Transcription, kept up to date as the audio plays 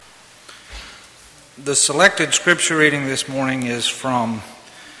The selected scripture reading this morning is from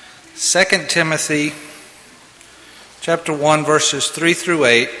 2 Timothy chapter 1, verses 3 through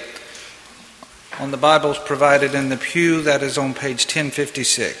 8 on the Bibles provided in the pew that is on page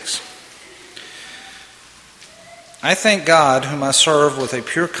 1056. I thank God, whom I serve with a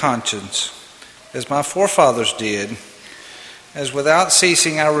pure conscience, as my forefathers did, as without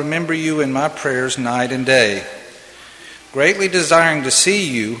ceasing I remember you in my prayers night and day, greatly desiring to see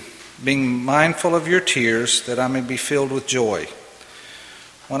you, being mindful of your tears, that I may be filled with joy.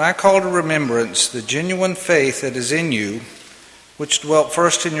 When I call to remembrance the genuine faith that is in you, which dwelt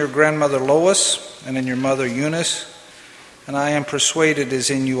first in your grandmother Lois and in your mother Eunice, and I am persuaded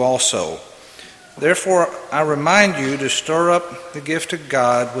is in you also. Therefore I remind you to stir up the gift of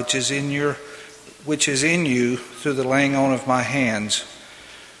God which is in you through the laying on of my hands.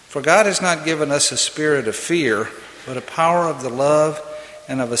 For God has not given us a spirit of fear, but a power of the love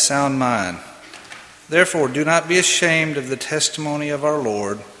and of a sound mind. Therefore do not be ashamed of the testimony of our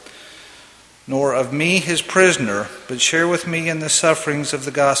Lord, nor of me his prisoner, but share with me in the sufferings of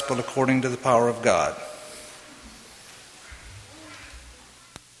the gospel according to the power of God.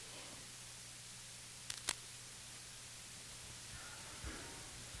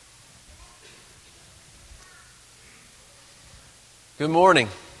 Good morning.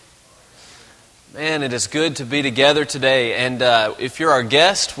 Man, it is good to be together today. And if you're our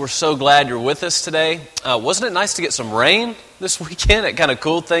guest, we're so glad you're with us today. Wasn't it nice to get some rain this weekend? It kind of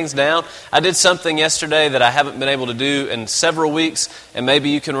cooled things down. I did something yesterday that I haven't been able to do in several weeks, and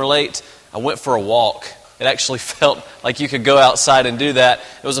maybe you can relate. I went for a walk. It actually felt like you could go outside and do that.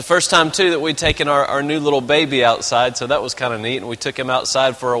 It was the first time, too, that we'd taken our new little baby outside, so that was kind of neat. And we took him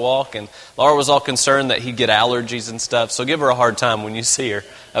outside for a walk, and Laura was all concerned that he'd get allergies and stuff, so give her a hard time when you see her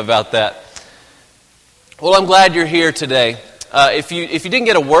about that. Well, I'm glad you're here today. If you didn't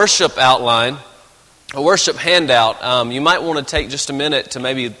get a worship outline, a worship handout, you might want to take just a minute to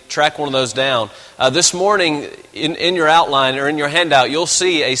maybe track one of those down. This morning, in your outline or in your handout, you'll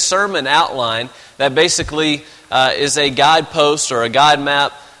see a sermon outline that basically is a guidepost or a guide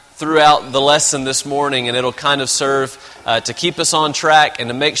map throughout the lesson this morning, and it'll kind of serve to keep us on track and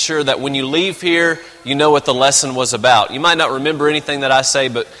to make sure that when you leave here, you know what the lesson was about. You might not remember anything that I say,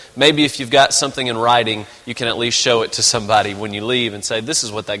 but maybe if you've got something in writing, you can at least show it to somebody when you leave and say, this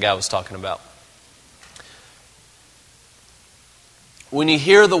is what that guy was talking about. When you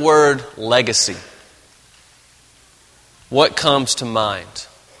hear the word legacy, what comes to mind?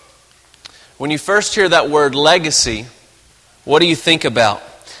 When you first hear that word legacy, what do you think about?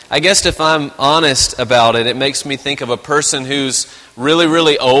 I guess if I'm honest about it, it makes me think of a person who's really,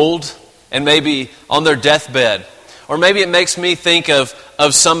 really old and maybe on their deathbed. Or maybe it makes me think of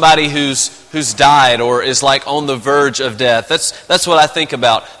somebody who's died or is like on the verge of death. That's what I think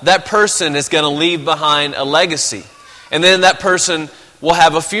about. That person is going to leave behind a legacy. And then that person will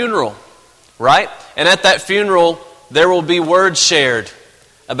have a funeral, right? And at that funeral, there will be words shared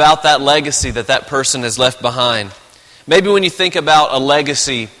about that legacy that person has left behind. Maybe when you think about a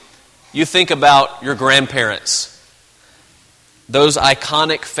legacy, you think about your grandparents, those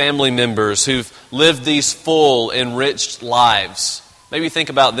iconic family members who've lived these full, enriched lives. Maybe you think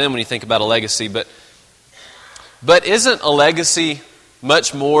about them when you think about a legacy, but isn't a legacy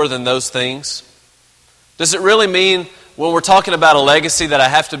much more than those things? Does it really mean when we're talking about a legacy that I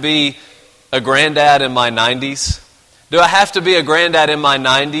have to be a granddad in my 90s? Do I have to be a granddad in my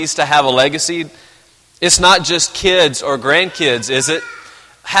 90s to have a legacy? It's not just kids or grandkids, is it?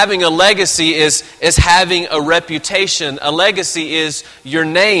 Having a legacy is having a reputation. A legacy is your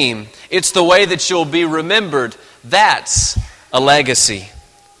name. It's the way that you'll be remembered. That's a legacy.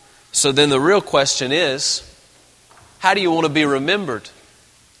 So then the real question is, how do you want to be remembered?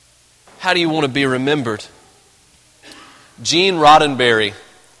 How do you want to be remembered? Gene Roddenberry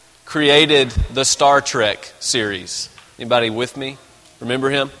created the Star Trek series. Anybody with me? Remember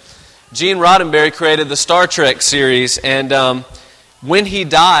him? Gene Roddenberry created the Star Trek series, and when he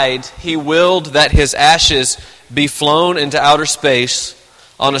died, he willed that his ashes be flown into outer space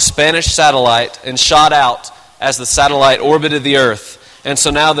on a Spanish satellite and shot out as the satellite orbited the Earth. And so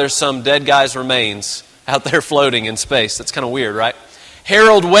now there's some dead guy's remains out there floating in space. That's kind of weird, right?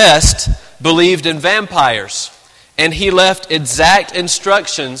 Harold West believed in vampires, and he left exact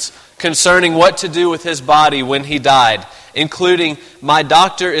instructions concerning what to do with his body when he died, including, my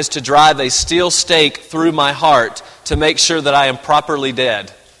doctor is to drive a steel stake through my heart to make sure that I am properly dead.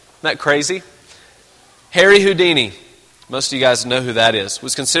 Isn't that crazy? Harry Houdini, most of you guys know who that is,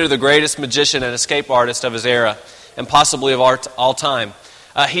 was considered the greatest magician and escape artist of his era, and possibly of all time.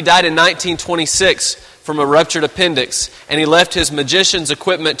 He died in 1926 from a ruptured appendix, and he left his magician's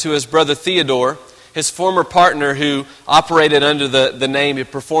equipment to his brother Theodore. his former partner who operated under the name, he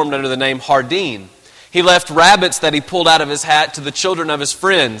performed under the name Hardin. He left rabbits that he pulled out of his hat to the children of his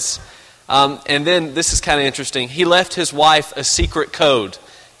friends. And then, this is kind of interesting, he left his wife a secret code,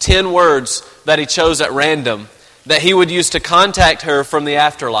 10 words that he chose at random, that he would use to contact her from the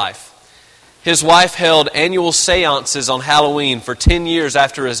afterlife. His wife held annual seances on Halloween for 10 years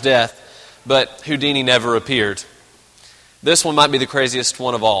after his death, but Houdini never appeared. This one might be the craziest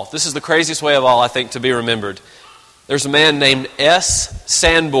one of all. This is the craziest way of all, I think, to be remembered. There's a man named S.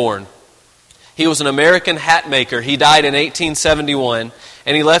 Sanborn. He was an American hat maker. He died in 1871,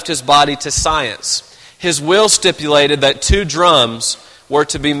 and he left his body to science. His will stipulated that 2 drums were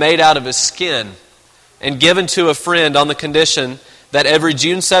to be made out of his skin and given to a friend on the condition that every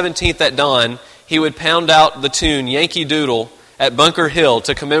June 17th at dawn, he would pound out the tune Yankee Doodle at Bunker Hill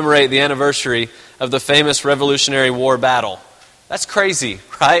to commemorate the anniversary of the famous Revolutionary War battle. That's crazy,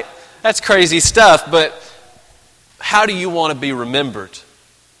 right? That's crazy stuff, but how do you want to be remembered?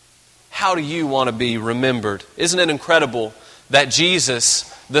 How do you want to be remembered? Isn't it incredible that Jesus,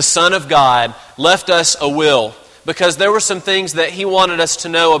 the Son of God, left us a will? Because there were some things that He wanted us to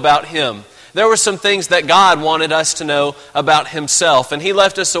know about Him. There were some things that God wanted us to know about Himself. And He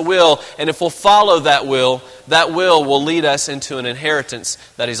left us a will, and if we'll follow that will will lead us into an inheritance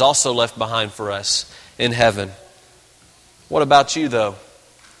that He's also left behind for us in heaven. What about you, though?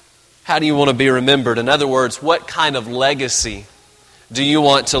 How do you want to be remembered? In other words, what kind of legacy do you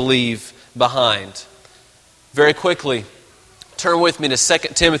want to leave behind? Very quickly, turn with me to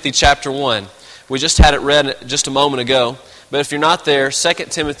 2 Timothy chapter 1. We just had it read just a moment ago. But if you're not there, 2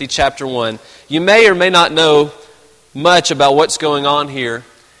 Timothy chapter 1. You may or may not know much about what's going on here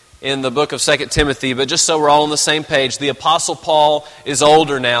in the book of 2 Timothy, but just so we're all on the same page, the Apostle Paul is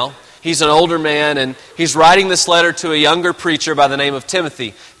older now. He's an older man, and he's writing this letter to a younger preacher by the name of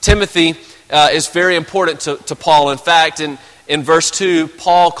Timothy. Timothy is very important to Paul. In fact, in verse 2,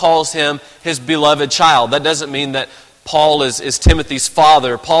 Paul calls him his beloved child. That doesn't mean that Paul is Timothy's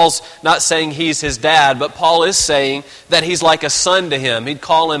father. Paul's not saying he's his dad, but Paul is saying that he's like a son to him. He'd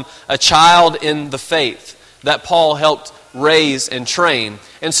call him a child in the faith that Paul helped raise and train.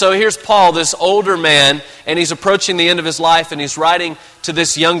 And so here's Paul, this older man, and he's approaching the end of his life, and he's writing to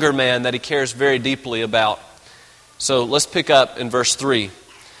this younger man that he cares very deeply about. So let's pick up in verse 3.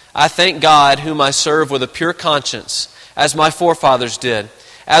 I thank God, whom I serve with a pure conscience, as my forefathers did,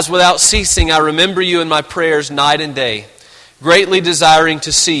 as without ceasing I remember you in my prayers night and day, greatly desiring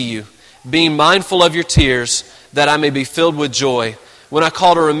to see you, being mindful of your tears, that I may be filled with joy, when I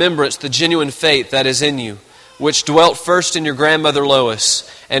call to remembrance the genuine faith that is in you, which dwelt first in your grandmother Lois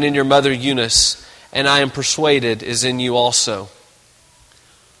and in your mother Eunice, and I am persuaded is in you also.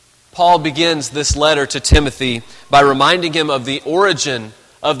 Paul begins this letter to Timothy by reminding him of the origin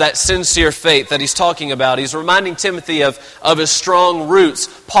of that sincere faith that he's talking about. He's reminding Timothy of his strong roots.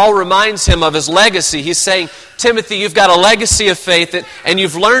 Paul reminds him of his legacy. He's saying, Timothy, you've got a legacy of faith and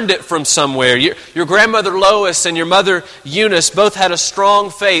you've learned it from somewhere. Your grandmother Lois and your mother Eunice both had a strong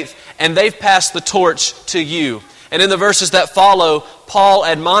faith, and they've passed the torch to you. And in the verses that follow, Paul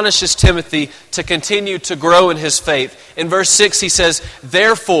admonishes Timothy to continue to grow in his faith. In verse 6 he says,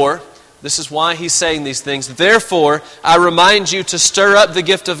 therefore, this is why he's saying these things. Therefore, I remind you to stir up the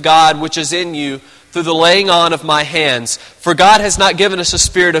gift of God which is in you through the laying on of my hands. For God has not given us a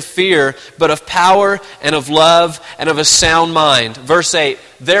spirit of fear, but of power and of love and of a sound mind. Verse 8,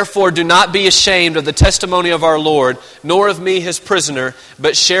 therefore do not be ashamed of the testimony of our Lord, nor of me his prisoner,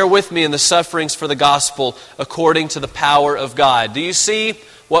 but share with me in the sufferings for the gospel according to the power of God. Do you see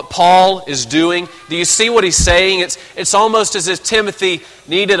what Paul is doing? Do you see what he's saying? It's almost as if Timothy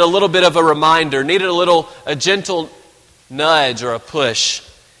needed a little bit of a reminder, needed a gentle nudge or a push.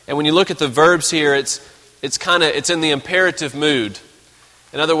 And when you look at the verbs here, it's in the imperative mood.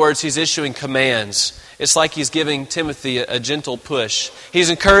 In other words, he's issuing commands. It's like he's giving Timothy a gentle push. He's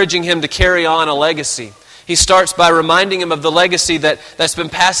encouraging him to carry on a legacy. He starts by reminding him of the legacy that's been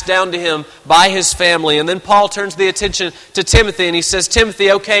passed down to him by his family. And then Paul turns the attention to Timothy and he says,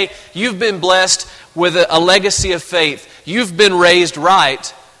 Timothy, okay, you've been blessed with a legacy of faith. You've been raised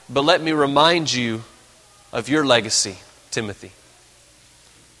right, but let me remind you of your legacy, Timothy.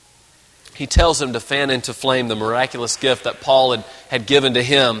 He tells him to fan into flame the miraculous gift that Paul had given to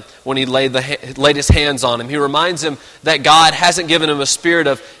him when he laid his hands on him. He reminds him that God hasn't given him a spirit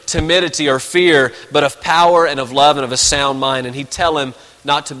of timidity or fear, but of power and of love and of a sound mind. And he'd tell him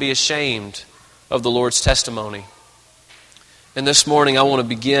not to be ashamed of the Lord's testimony. And this morning I want to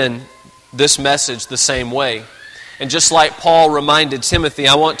begin this message the same way. And just like Paul reminded Timothy,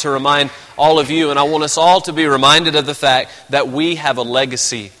 I want to remind all of you, and I want us all to be reminded of the fact that we have a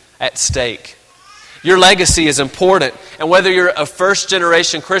legacy at stake. Your legacy is important. And whether you're a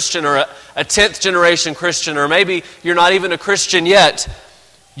first-generation Christian or a 10th-generation Christian, or maybe you're not even a Christian yet,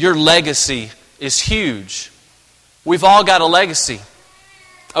 your legacy is huge. We've all got a legacy.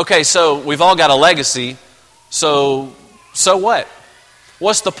 Okay, so we've all got a legacy, so what?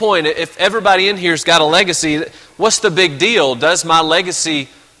 What's the point? If everybody in here's got a legacy, what's the big deal? Does my legacy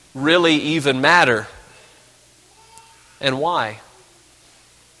really even matter? And why?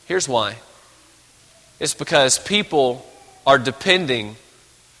 Here's why. It's because people are depending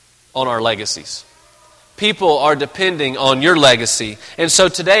on our legacies. People are depending on your legacy. And so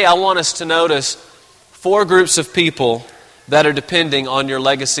today I want us to notice 4 groups of people that are depending on your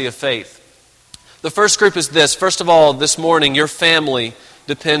legacy of faith. The first group is this. First of all, this morning, your family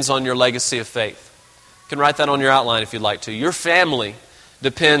depends on your legacy of faith. You can write that on your outline if you'd like to. Your family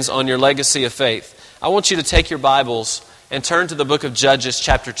depends on your legacy of faith. I want you to take your Bibles and turn to the book of Judges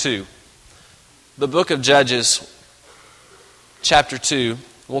chapter 2. The book of Judges chapter 2,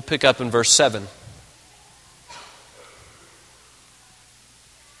 we'll pick up in verse 7.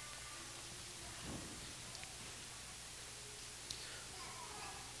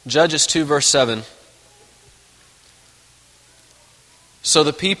 Judges 2 verse 7. So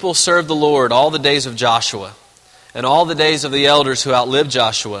the people served the Lord all the days of Joshua, and all the days of the elders who outlived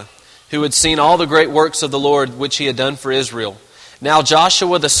Joshua, who had seen all the great works of the Lord which he had done for Israel. Now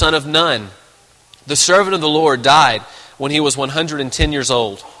Joshua the son of Nun, the servant of the Lord, died when he was 110 years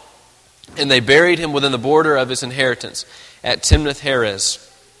old. And they buried him within the border of his inheritance at Timnath-Heres,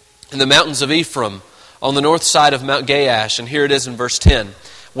 in the mountains of Ephraim, on the north side of Mount Gaash. And here it is in verse 10.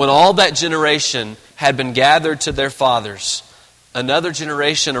 When all that generation had been gathered to their fathers, another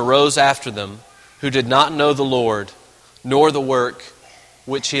generation arose after them, who did not know the Lord, nor the work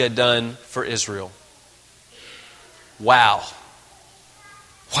which he had done for Israel. Wow.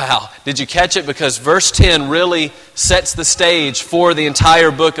 Wow. Did you catch it? Because verse 10 really sets the stage for the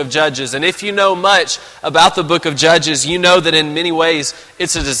entire book of Judges. And if you know much about the book of Judges, you know that in many ways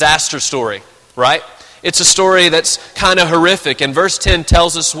it's a disaster story, right? It's a story that's kind of horrific. And verse 10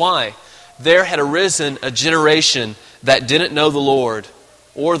 tells us why. There had arisen a generation that didn't know the Lord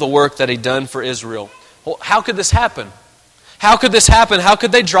or the work that he'd done for Israel. Well, how could this happen? How could this happen? How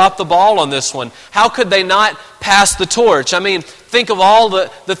could they drop the ball on this one? How could they not pass the torch? I mean, think of all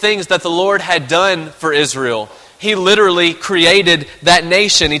the things that the Lord had done for Israel. He literally created that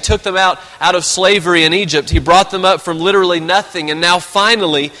nation. He took them out of slavery in Egypt. He brought them up from literally nothing. And now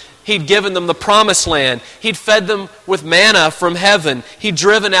finally, He'd given them the promised land. He'd fed them with manna from heaven. He'd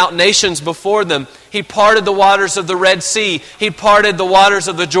driven out nations before them. He parted the waters of the Red Sea. He parted the waters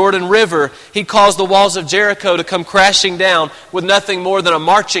of the Jordan River. He caused the walls of Jericho to come crashing down with nothing more than a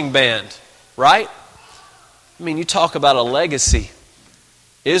marching band. Right? I mean, you talk about a legacy.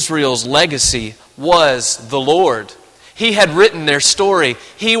 Israel's legacy was the Lord. He had written their story.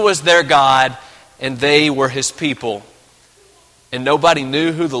 He was their God, and they were His people. And nobody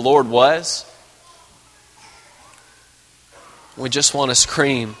knew who the Lord was. We just want to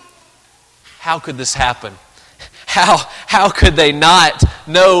scream, how could this happen? How could they not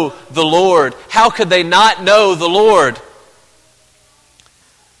know the Lord? How could they not know the Lord?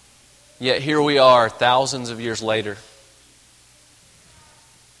 Yet here we are, thousands of years later,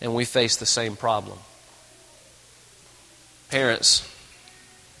 and we face the same problem. Parents,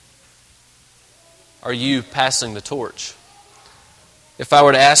 are you passing the torch? If I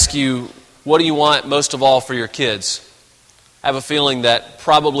were to ask you, what do you want most of all for your kids? I have a feeling that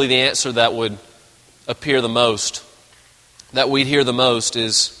probably the answer that would appear the most, that we'd hear the most,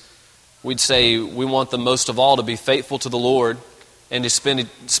 is we'd say we want them most of all to be faithful to the Lord and to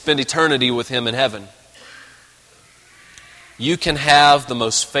spend eternity with Him in heaven. You can have the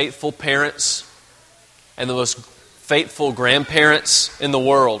most faithful parents and the most faithful grandparents in the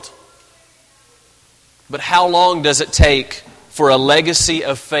world. But how long does it take for a legacy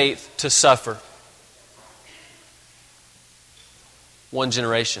of faith to suffer? One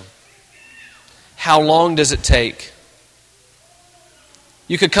generation. How long does it take?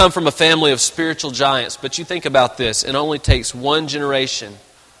 You could come from a family of spiritual giants, but you think about this. It only takes one generation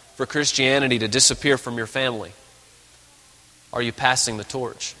for Christianity to disappear from your family. Are you passing the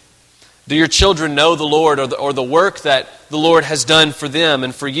torch? Do your children know the Lord or the work that the Lord has done for them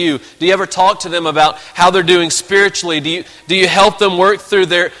and for you? Do you ever talk to them about how they're doing spiritually? Do you help them work through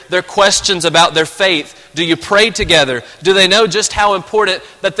their questions about their faith? Do you pray together? Do they know just how important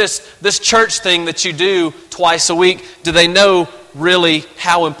that this church thing that you do twice a week, do they know really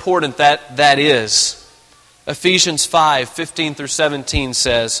how important that is? Ephesians 5:15 through 17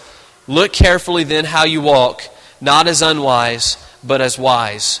 says, "Look carefully then how you walk, not as unwise, but as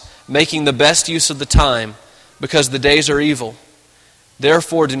wise, making the best use of the time, because the days are evil.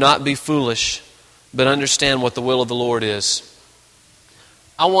 Therefore do not be foolish, but understand what the will of the Lord is.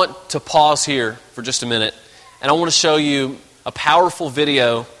 I want to pause here for just a minute, and I want to show you a powerful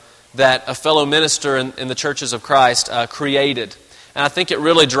video that a fellow minister in the Churches of Christ created. And I think it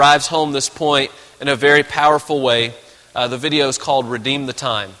really drives home this point in a very powerful way. The video is called Redeem the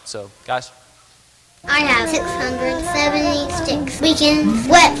Time. So, guys. I have 676 weekends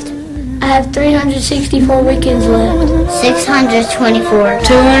left. I have 364 weekends left. 624.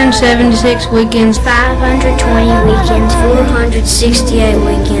 276 weekends. 520 weekends. 468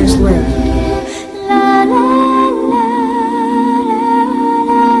 weekends left.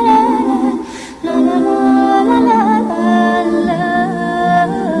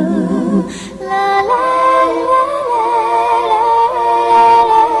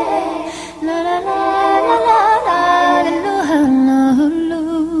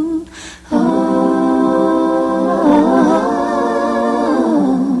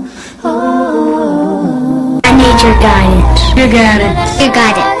 Your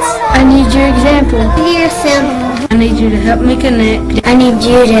guidance. I need your example. Your symbol. I need you to help me connect. I need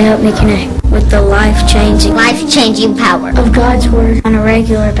you to help me connect with the life-changing power of God's Word on a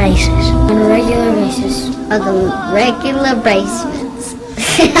regular basis. On a regular basis. On a regular basis.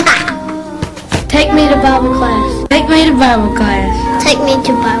 Take me to Bible class. Take me to Bible class. Take me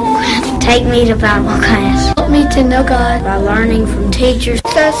to Bible class. Take me to Bible class. Help me to know God by learning from teachers.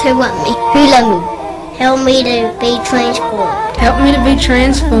 Those who want me, who love me. Help me to be transformed. Help me to be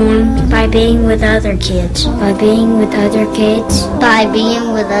transformed by being with other kids. By being with other kids. By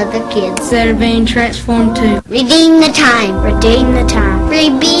being with other kids that are being transformed too. Redeem the time. Redeem the time.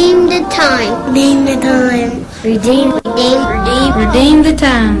 Redeem the time. Redeem the time. Redeem the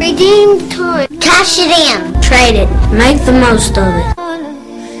time. Redeem the time. Cash it in. Trade it. Make the most of it.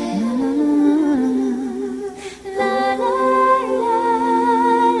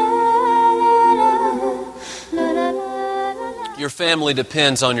 Your family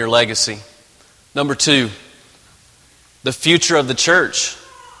depends on your legacy. Number 2, the future of the church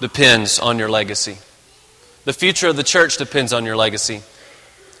depends on your legacy. The future of the church depends on your legacy.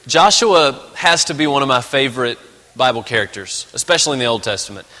 Joshua has to be one of my favorite Bible characters, especially in the Old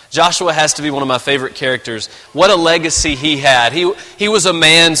Testament. Joshua has to be one of my favorite characters. What a legacy he had. He was a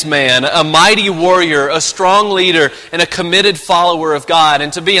man's man, a mighty warrior, a strong leader, and a committed follower of God.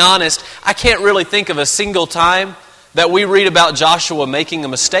 And to be honest, I can't really think of a single time that we read about Joshua making a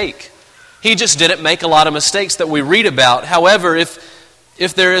mistake. He just didn't make a lot of mistakes that we read about. However,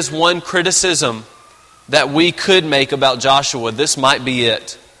 if there is one criticism that we could make about Joshua, this might be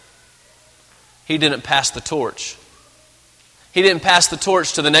it. He didn't pass the torch. He didn't pass the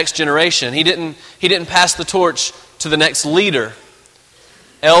torch to the next generation. He didn't pass the torch to the next leader.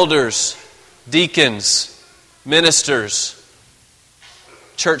 Elders, deacons, ministers,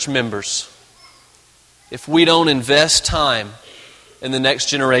 church members. If we don't invest time in the next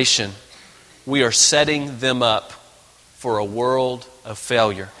generation, we are setting them up for a world of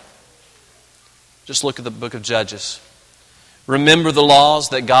failure. Just look at the book of Judges. Remember the laws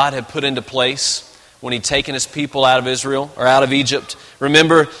that God had put into place when He'd taken His people out of Israel or out of Egypt.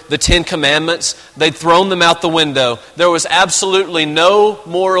 Remember the 10 Commandments? They'd thrown them out the window. There was absolutely no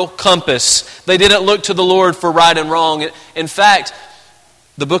moral compass. They didn't look to the Lord for right and wrong. In fact,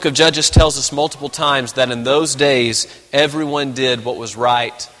 the book of Judges tells us multiple times that in those days, everyone did what was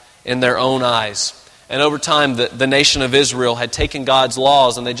right in their own eyes. And over time, the nation of Israel had taken God's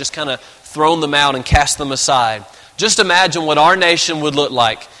laws and they just kind of thrown them out and cast them aside. Just imagine what our nation would look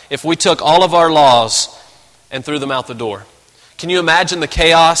like if we took all of our laws and threw them out the door. Can you imagine the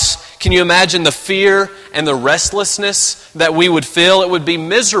chaos? Can you imagine the fear and the restlessness that we would feel? It would be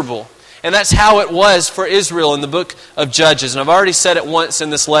miserable. And that's how it was for Israel in the book of Judges. And I've already said it once in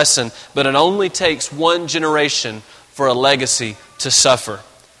this lesson, but it only takes one generation for a legacy to suffer.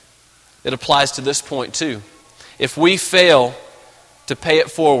 It applies to this point too. If we fail to pay it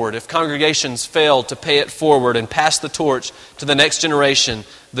forward, if congregations fail to pay it forward and pass the torch to the next generation,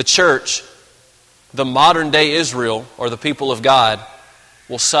 the church, the modern day Israel, or the people of God,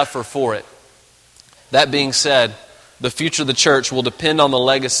 will suffer for it. That being said, the future of the church will depend on the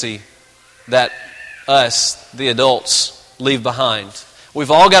legacy that us, the adults, leave behind.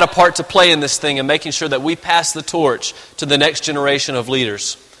 We've all got a part to play in this thing and making sure that we pass the torch to the next generation of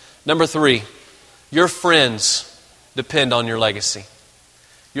leaders. Number 3, your friends depend on your legacy.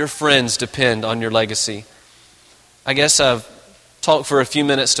 Your friends depend on your legacy. I guess I've talked for a few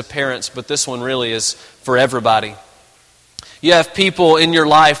minutes to parents, but this one really is for everybody. You have people in your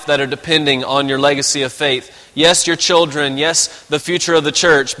life that are depending on your legacy of faith. Yes, your children. Yes, the future of the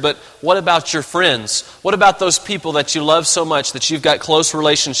church. But what about your friends? What about those people that you love so much, that you've got close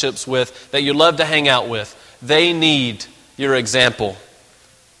relationships with, that you love to hang out with? They need your example.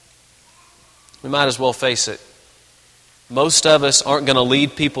 We might as well face it. Most of us aren't going to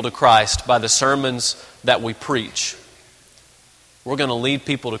lead people to Christ by the sermons that we preach. We're going to lead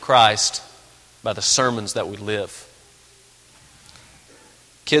people to Christ by the sermons that we live.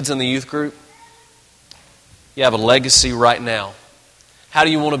 Kids in the youth group, you have a legacy right now. How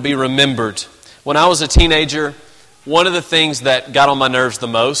do you want to be remembered? When I was a teenager, one of the things that got on my nerves the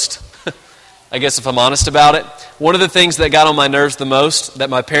most, I guess if I'm honest about it, one of the things that got on my nerves the most that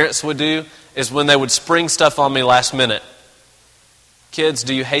my parents would do is when they would spring stuff on me last minute. Kids,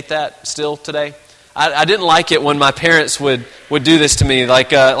 do you hate that still today? I didn't like it when my parents would do this to me,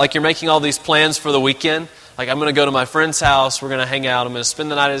 like you're making all these plans for the weekend. Like, I'm going to go to my friend's house, we're going to hang out, I'm going to spend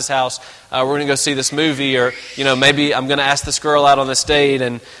the night at his house, we're going to go see this movie, or, maybe I'm going to ask this girl out on this date,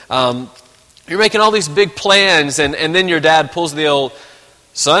 and you're making all these big plans, and then your dad pulls the old,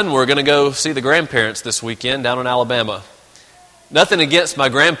 son, we're going to go see the grandparents this weekend down in Alabama. Nothing against my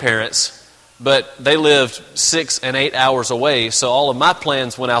grandparents, but they lived 6 and 8 hours away, so all of my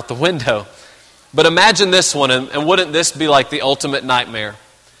plans went out the window. But imagine this one, and wouldn't this be like the ultimate nightmare?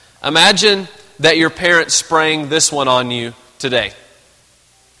 Imagine that your parents sprang this one on you today.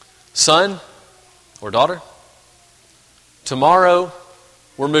 Son or daughter, tomorrow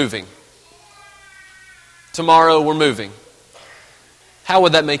we're moving. Tomorrow we're moving. How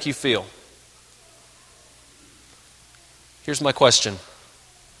would that make you feel? Here's my question.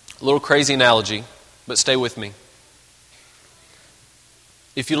 A little crazy analogy, but stay with me.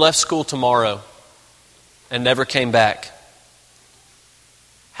 If you left school tomorrow and never came back,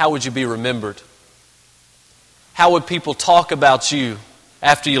 how would you be remembered? How would people talk about you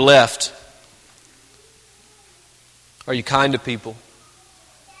after you left? Are you kind to people?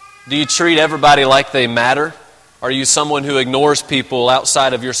 Do you treat everybody like they matter? Are you someone who ignores people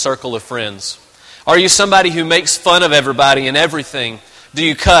outside of your circle of friends? Are you somebody who makes fun of everybody and everything? Do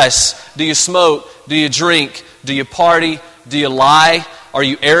you cuss? Do you smoke? Do you drink? Do you party? Do you lie? Are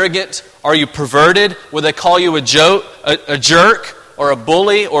you arrogant? Are you perverted? Would they call you a jerk? Or a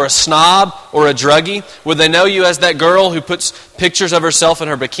bully, or a snob, or a druggie? Would they know you as that girl who puts pictures of herself in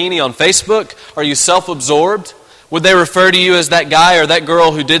her bikini on Facebook? Are you self-absorbed? Would they refer to you as that guy or that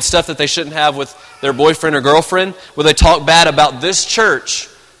girl who did stuff that they shouldn't have with their boyfriend or girlfriend? Would they talk bad about this church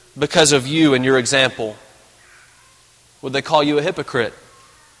because of you and your example? Would they call you a hypocrite?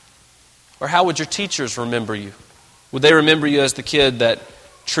 Or how would your teachers remember you? Would they remember you as the kid that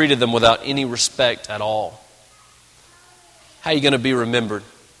treated them without any respect at all? How are you going to be remembered?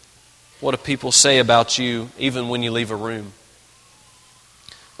 What do people say about you even when you leave a room?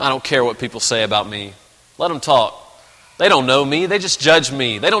 I don't care what people say about me. Let them talk. They don't know me. They just judge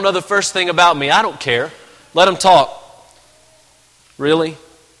me. They don't know the first thing about me. I don't care. Let them talk. Really?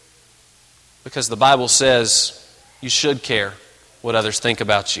 Because the Bible says you should care what others think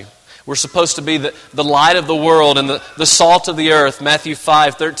about you. We're supposed to be the light of the world and the salt of the earth, Matthew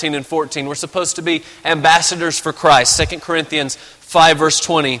 5, 13 and 14. We're supposed to be ambassadors for Christ, 2 Corinthians 5, verse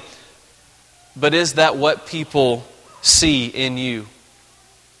 20. But is that what people see in you?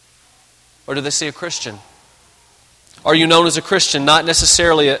 Or do they see a Christian? Are you known as a Christian? Not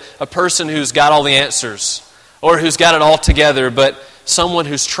necessarily a person who's got all the answers or who's got it all together, but someone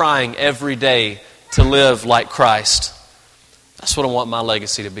who's trying every day to live like Christ. That's what I want my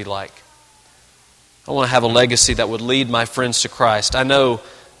legacy to be like. I want to have a legacy that would lead my friends to Christ. I know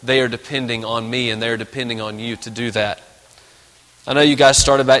they are depending on me and they're depending on you to do that. I know you guys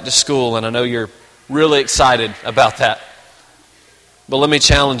started back to school and I know you're really excited about that. But let me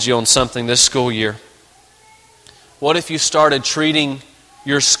challenge you on something this school year. What if you started treating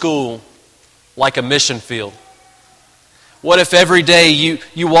your school like a mission field? What if every day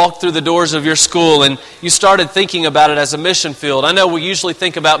you walked through the doors of your school and you started thinking about it as a mission field? I know we usually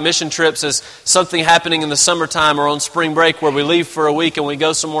think about mission trips as something happening in the summertime or on spring break where we leave for a week and we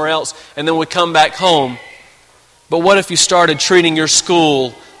go somewhere else and then we come back home. But what if you started treating your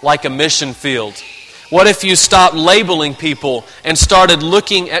school like a mission field? What if you stopped labeling people and started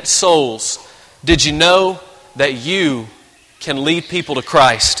looking at souls? Did you know that you can lead people to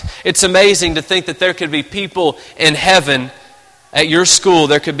Christ? It's amazing to think that there could be people in heaven at your school.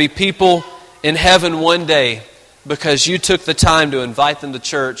 There could be people in heaven one day because you took the time to invite them to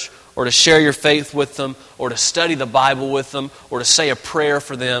church or to share your faith with them or to study the Bible with them or to say a prayer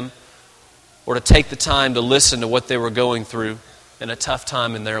for them or to take the time to listen to what they were going through in a tough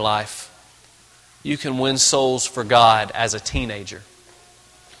time in their life. you can win souls for God as a teenager.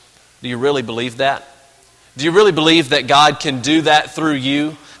 Do you really believe that? Do you really believe that God can do that through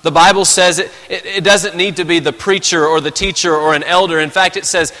you? The Bible says it doesn't need to be the preacher or the teacher or an elder. In fact, it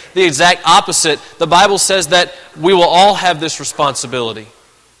says the exact opposite. The Bible says that we will all have this responsibility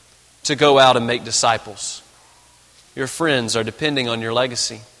to go out and make disciples. Your friends are depending on your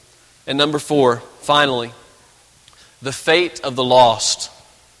legacy. And number 4, finally, the fate of the lost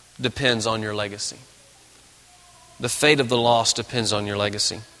depends on your legacy. The fate of the lost depends on your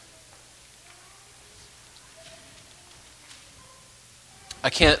legacy. I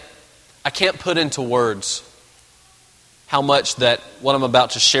can't put into words how much that what I'm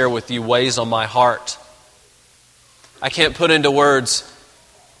about to share with you weighs on my heart. I can't put into words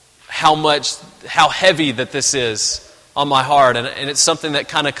how heavy that this is on my heart. And it's something that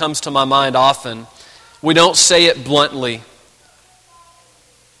kind of comes to my mind often. We don't say it bluntly,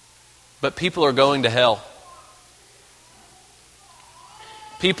 but people are going to hell.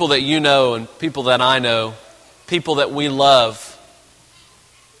 People that you know and people that I know, people that we love,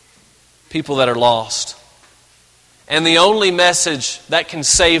 people that are lost. And the only message that can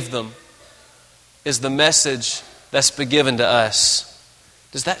save them is the message that's been given to us.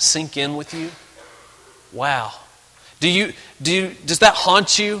 Does that sink in with you? Wow. Does that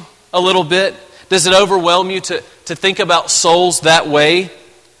haunt you a little bit? Does it overwhelm you to think about souls that way?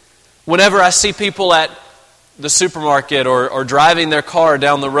 Whenever I see people at the supermarket or driving their car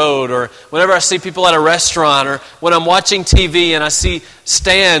down the road, or whenever I see people at a restaurant, or when I'm watching TV and I see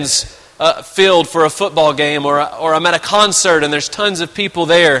stands filled for a football game, or I'm at a concert and there's tons of people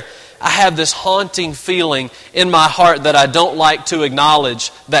there, I have this haunting feeling in my heart that I don't like to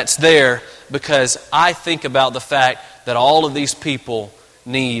acknowledge that's there, because I think about the fact that all of these people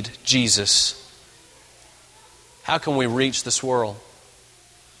need Jesus. How can we reach this world?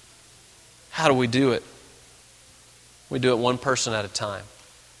 How do we do it? We do it one person at a time.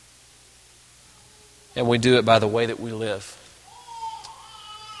 And we do it by the way that we live.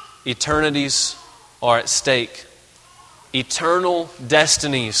 Eternities are at stake. Eternal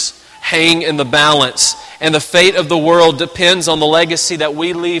destinies hang in the balance, and the fate of the world depends on the legacy that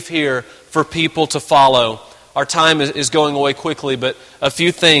we leave here for people to follow. Our time is going away quickly, but a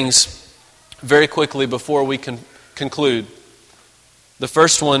few things very quickly before we can conclude. The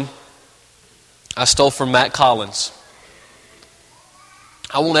first one I stole from Matt Collins.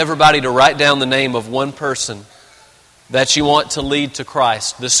 I want everybody to write down the name of one person that you want to lead to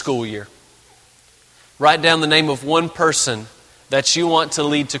Christ this school year. Write down the name of one person that you want to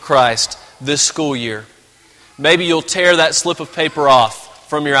lead to Christ this school year. Maybe you'll tear that slip of paper off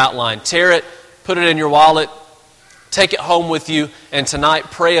from your outline. Tear it, put it in your wallet, take it home with you, and tonight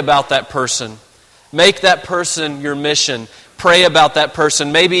pray about that person. Make that person your mission. Pray about that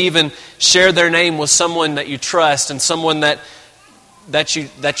person. Maybe even share their name with someone that you trust, and someone that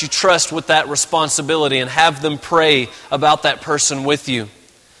you trust with that responsibility, and have them pray about that person with you.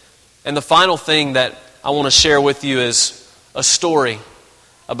 And the final thing that I want to share with you is a story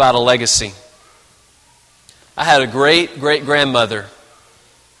about a legacy. I had a great-great-grandmother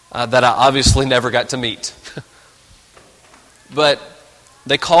that I obviously never got to meet. But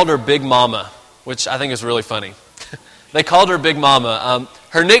they called her Big Mama, which I think is really funny. They called her Big Mama.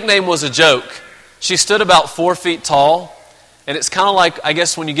 Her nickname was a joke. She stood about 4 feet tall, and it's kind of like, I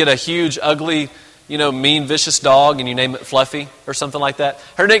guess, when you get a huge, ugly, mean, vicious dog and you name it Fluffy or something like that.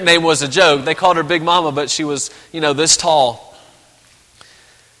 Her nickname was a joke. They called her Big Mama, but she was, this tall.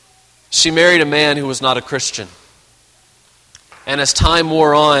 She married a man who was not a Christian. And as time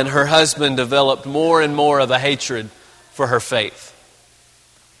wore on, her husband developed more and more of a hatred for her faith.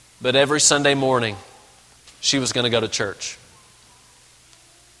 But every Sunday morning, she was going to go to church.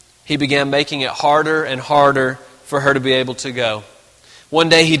 He began making it harder and harder for her to be able to go. One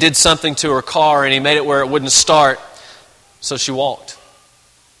day he did something to her car and he made it where it wouldn't start, so she walked.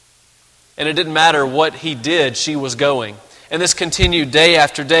 And it didn't matter what he did, she was going. And this continued day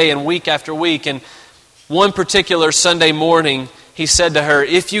after day and week after week. And one particular Sunday morning, he said to her,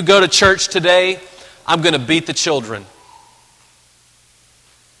 "If you go to church today, I'm going to beat the children."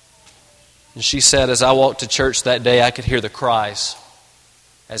 And she said, "As I walked to church that day, I could hear the cries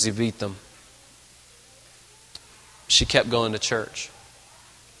as he beat them." She kept going to church.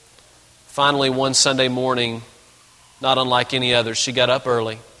 Finally, one Sunday morning, not unlike any other, she got up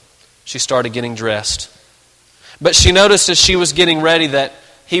early. She started getting dressed. But she noticed as she was getting ready that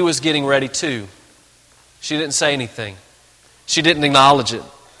he was getting ready too. She didn't say anything. She didn't acknowledge it.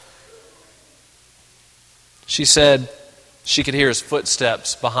 She said she could hear his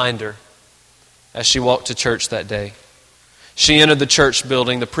footsteps behind her as she walked to church that day. She entered the church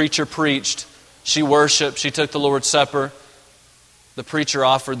building. The preacher preached. She worshiped. She took the Lord's Supper. The preacher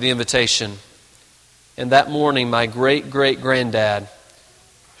offered the invitation. And that morning, my great-great-granddad,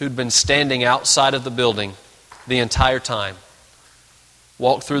 who'd been standing outside of the building the entire time,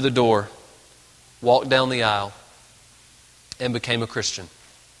 walked through the door, walked down the aisle, and became a Christian.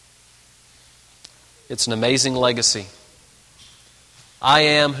 It's an amazing legacy. I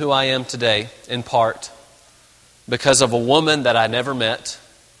am who I am today, in part, because of a woman that I never met,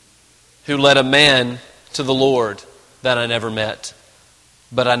 who led a man to the Lord that I never met.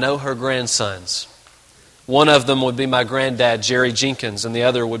 But I know her grandsons. One of them would be my granddad, Jerry Jenkins, and the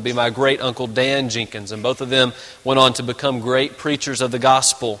other would be my great-uncle, Dan Jenkins. And both of them went on to become great preachers of the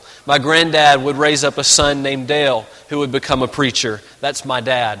gospel. My granddad would raise up a son named Dale who would become a preacher. That's my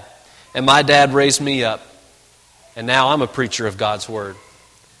dad. And my dad raised me up. And now I'm a preacher of God's Word.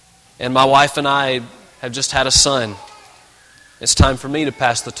 And my wife and I have just had a son. It's time for me to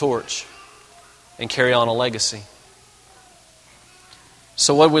pass the torch and carry on a legacy.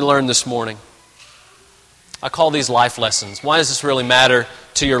 So what did we learn this morning? I call these life lessons. Why does this really matter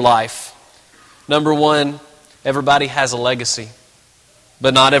to your life? Number one, everybody has a legacy,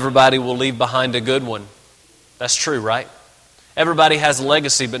 but not everybody will leave behind a good one. That's true, right? Everybody has a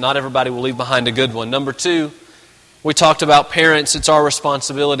legacy, but not everybody will leave behind a good one. Number two, we talked about parents. It's our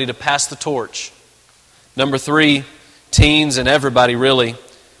responsibility to pass the torch. Number three, teens and everybody really,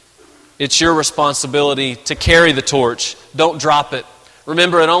 it's your responsibility to carry the torch. Don't drop it.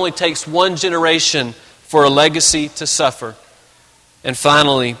 Remember, it only takes one generation for a legacy to suffer. And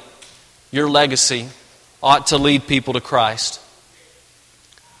finally, your legacy ought to lead people to Christ.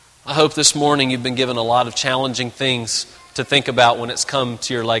 I hope this morning you've been given a lot of challenging things to think about when it's come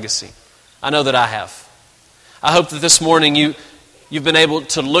to your legacy. I know that I have. I hope that this morning you've been able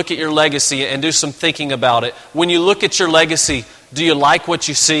to look at your legacy and do some thinking about it. When you look at your legacy, do you like what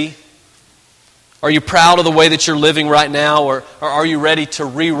you see? Are you proud of the way that you're living right now, or are you ready to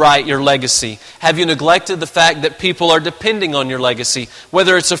rewrite your legacy? Have you neglected the fact that people are depending on your legacy?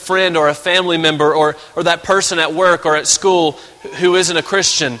 Whether it's a friend or a family member or that person at work or at school who isn't a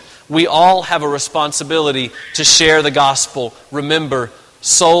Christian, we all have a responsibility to share the gospel. Remember,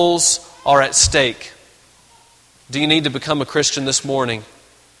 souls are at stake. Do you need to become a Christian this morning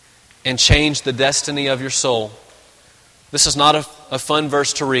and change the destiny of your soul? This is not a fun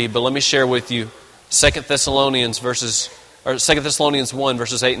verse to read, but let me share with you 2 Thessalonians 1, verses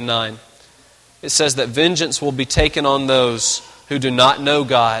 8 and 9. It says that vengeance will be taken on those who do not know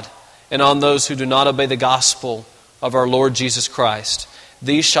God and on those who do not obey the gospel of our Lord Jesus Christ.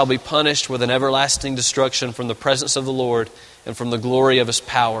 These shall be punished with an everlasting destruction from the presence of the Lord and from the glory of His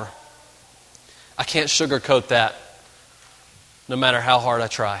power. I can't sugarcoat that, no matter how hard I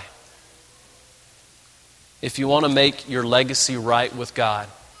try. If you want to make your legacy right with God,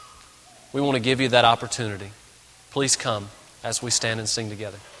 we want to give you that opportunity. Please come as we stand and sing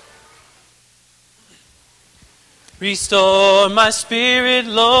together. Restore my spirit,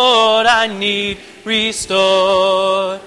 Lord, I need restored.